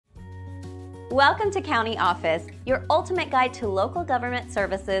Welcome to County Office, your ultimate guide to local government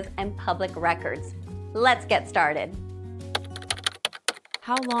services and public records. Let's get started.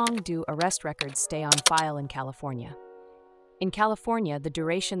 How long do arrest records stay on file in California? In California, the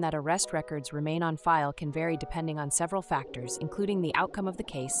duration that arrest records remain on file can vary depending on several factors, including the outcome of the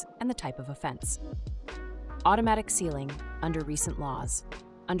case and the type of offense. Automatic sealing under recent laws.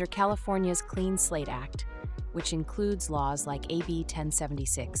 Under California's Clean Slate Act, which includes laws like AB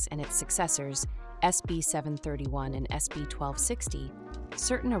 1076 and its successors, SB 731 and SB 1260,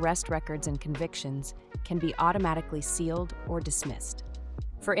 certain arrest records and convictions can be automatically sealed or dismissed.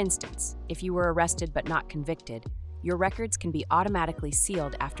 For instance, if you were arrested but not convicted, your records can be automatically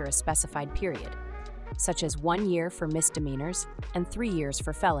sealed after a specified period, such as 1 year for misdemeanors and 3 years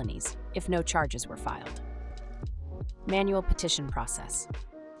for felonies, if no charges were filed. Manual petition process.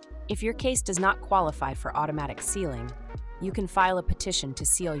 If your case does not qualify for automatic sealing, you can file a petition to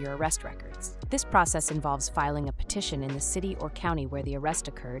seal your arrest records. This process involves filing a petition in the city or county where the arrest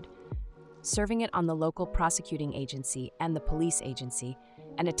occurred, serving it on the local prosecuting agency and the police agency,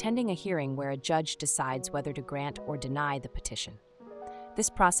 and attending a hearing where a judge decides whether to grant or deny the petition. This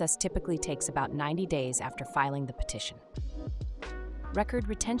process typically takes about 90 days after filing the petition. Record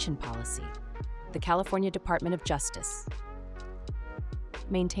retention policy. The California Department of Justice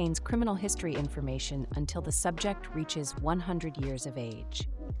maintains criminal history information until the subject reaches 100 years of age.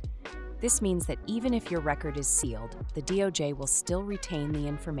 This means that even if your record is sealed, the DOJ will still retain the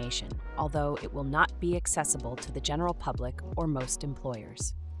information, although it will not be accessible to the general public or most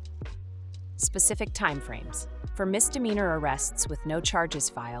employers. Specific timeframes. For misdemeanor arrests with no charges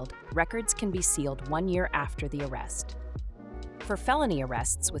filed, records can be sealed 1 year after the arrest. For felony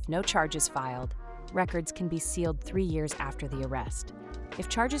arrests with no charges filed, records can be sealed 3 years after the arrest. If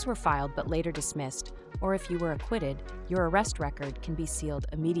charges were filed but later dismissed, or if you were acquitted, your arrest record can be sealed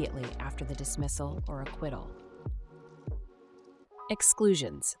immediately after the dismissal or acquittal.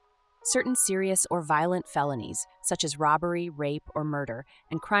 Exclusions. Certain serious or violent felonies, such as robbery, rape, or murder,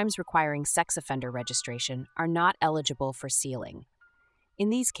 and crimes requiring sex offender registration, are not eligible for sealing. In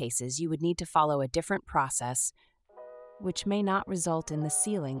these cases, you would need to follow a different process, which may not result in the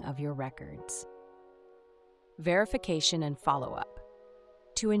sealing of your records. Verification and follow-up.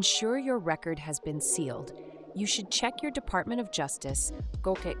 To ensure your record has been sealed, you should check your Department of Justice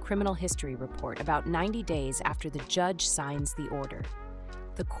criminal history report about 90 days after the judge signs the order.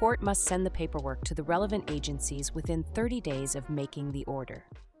 The court must send the paperwork to the relevant agencies within 30 days of making the order.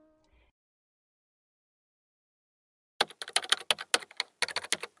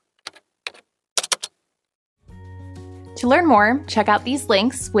 To learn more, check out these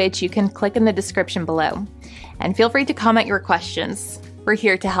links, which you can click in the description below. And feel free to comment your questions. We're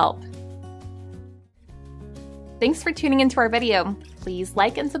here to help. Thanks for tuning into our video. Please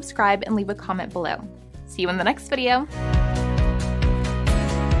like and subscribe and leave a comment below. See you in the next video.